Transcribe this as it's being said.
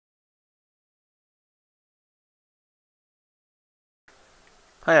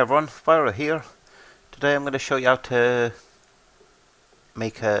Hi everyone, Fyrel here. Today I'm going to show you how to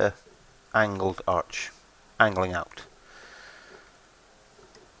make a angled arch, angling out.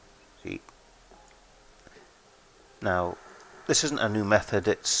 See, now this isn't a new method,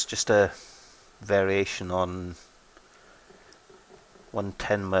 it's just a variation on one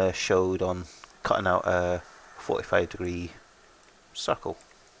Tenma showed on cutting out a 45-degree circle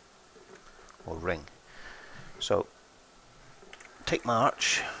or ring. So take my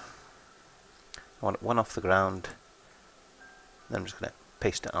arch, I want it one off the ground, then I'm just going to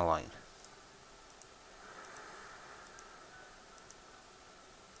paste it in a line.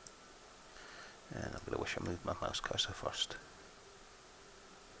 And I'm going to wish I moved my mouse cursor first.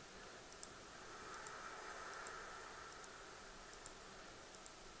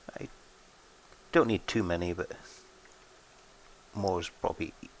 I don't need too many, but more is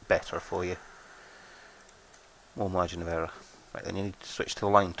probably better for you. More margin of error. Right, then you need to switch to the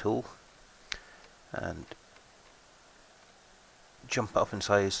line tool and jump up in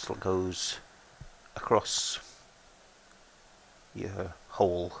size till it goes across your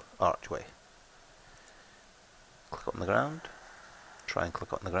whole archway. Click on the ground. Try and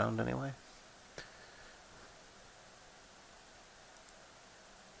click on the ground anyway.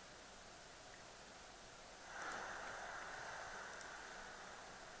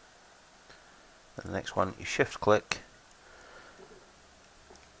 Then the next one, you shift click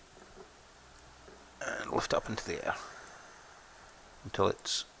and lift up into the air until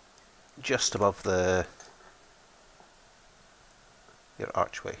it's just above your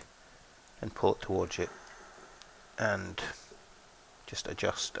archway, and pull it towards you and just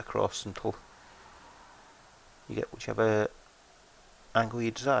adjust across until you get whichever angle you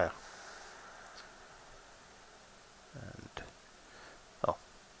desire. And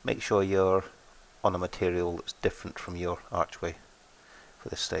make sure you're on a material that's different from your archway for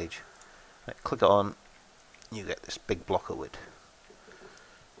this stage. Right, click it on, you get this big block of wood.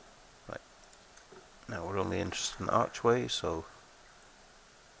 Right, now we're only interested in the archway, so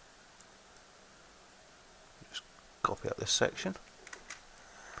just copy out this section.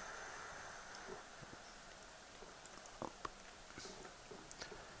 I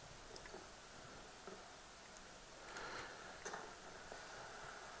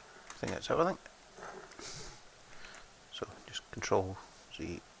think that's everything. So just Control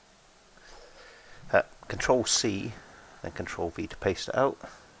C, then Control V to paste it out.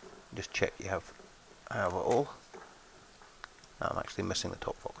 Just check you have it all. I'm actually missing the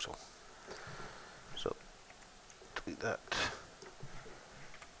top voxel, so delete that.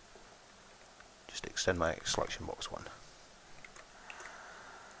 Just extend my selection box one.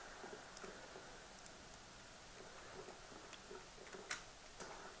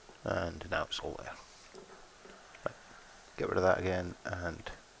 And now it's all there. Right. Get rid of that again and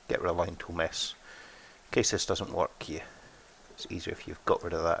get rid of line tool mess. In case this doesn't work, it's easier if you've got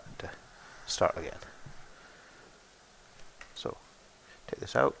rid of that to start again. So take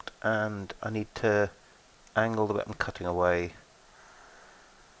this out, and I need to angle the bit I'm cutting away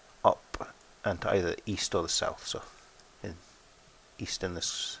up and to either the east or the south. So east in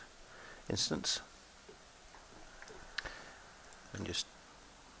this instance, and just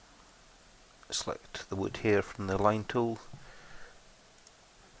select the wood here from the line tool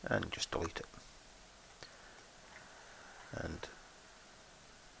and just delete it, and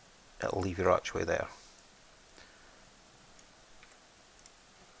it'll leave your archway there.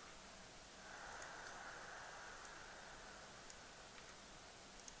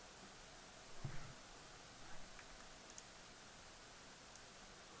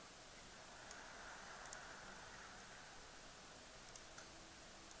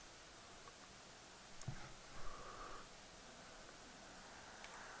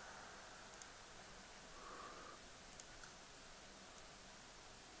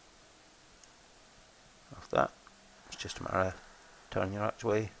 After that, it's just a matter of turning your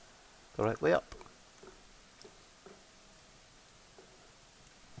archway the right way up.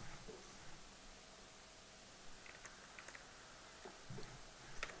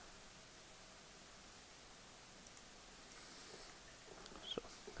 So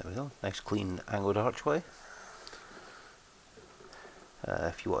there we go, nice clean angled archway.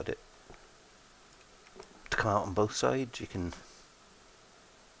 If you wanted it to come out on both sides, you can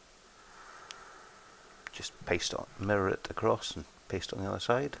just paste it on, mirror it across and paste it on the other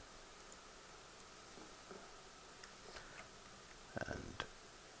side. And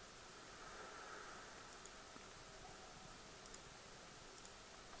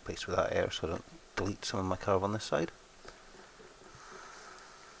paste without air so I don't delete some of my curve on this side.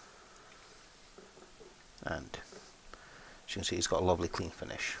 And As you can see, it's got a lovely clean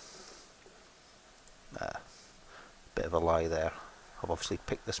finish. Bit of a lie there. I've obviously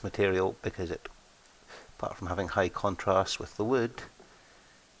picked this material because it, apart from having high contrast with the wood,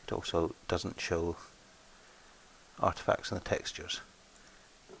 it also doesn't show artifacts in the textures.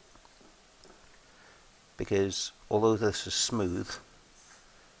 Because although this is smooth,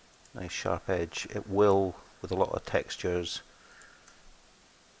 nice sharp edge, it will, with a lot of textures,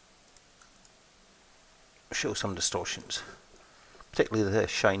 show some distortions, particularly the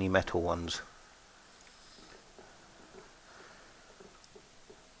shiny metal ones.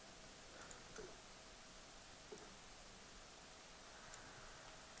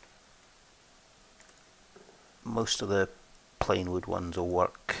 Most of the plain wood ones will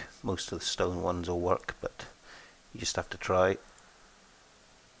work, most of the stone ones will work, but you just have to try,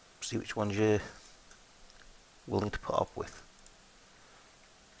 see which ones you're willing to put up with.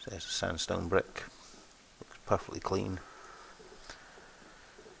 So there's a sandstone brick, looks perfectly clean.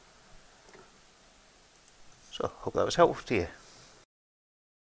 So hope that was helpful to you.